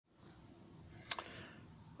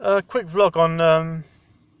A quick vlog on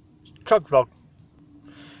truck vlog.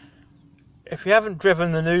 If you haven't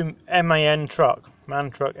driven the new MAN truck, MAN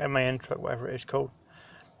truck, whatever it is called,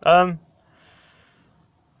 there's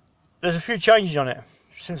a few changes on it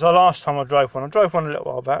since the last time I drove one. I drove one a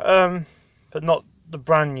little while back, but not the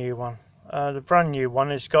brand new one. The brand new one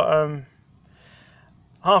has got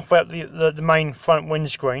halfway up the main front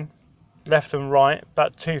windscreen, left and right,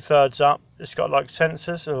 about 2/3 up. It's got like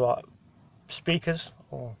sensors or like speakers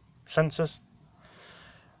or sensors.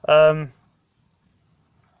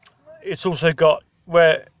 It's also got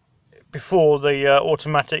where before the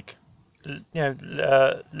automatic,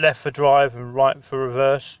 left for drive and right for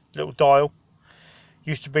reverse little dial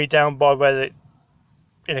used to be down by where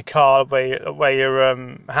in a car where your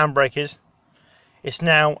handbrake is. It's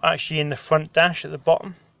now actually in the front dash at the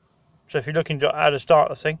bottom. So if you're looking to how to start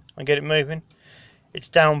the thing and get it moving, it's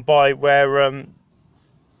down by where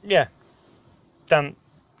down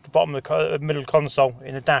the bottom of the middle console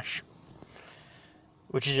in the dash,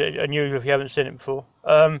 which is unusual if you haven't seen it before.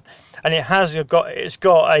 And it's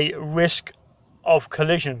got a risk of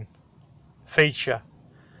collision feature.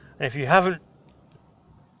 And if you haven't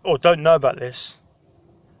or don't know about this,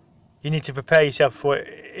 you need to prepare yourself for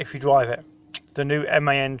it if you drive it, the new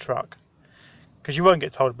MAN truck, because you won't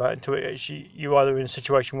get told about it until you're either in a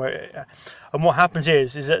situation where and what happens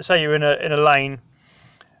is that say you're in a lane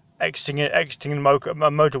exiting a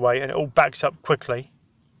motorway and it all backs up quickly,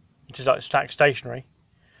 which is like stationary,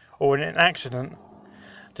 or in an accident,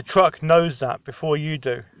 the truck knows that before you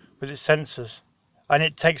do with its sensors, and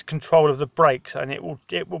it takes control of the brakes, and it will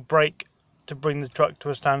brake to bring the truck to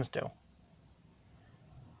a standstill.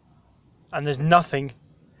 And there's nothing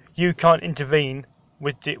you can't intervene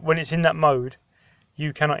with when it's in that mode.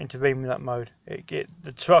 You cannot intervene with that mode.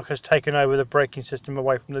 The truck has taken over the braking system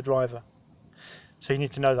away from the driver. So you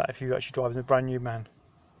need to know that if you're actually driving the brand new MAN.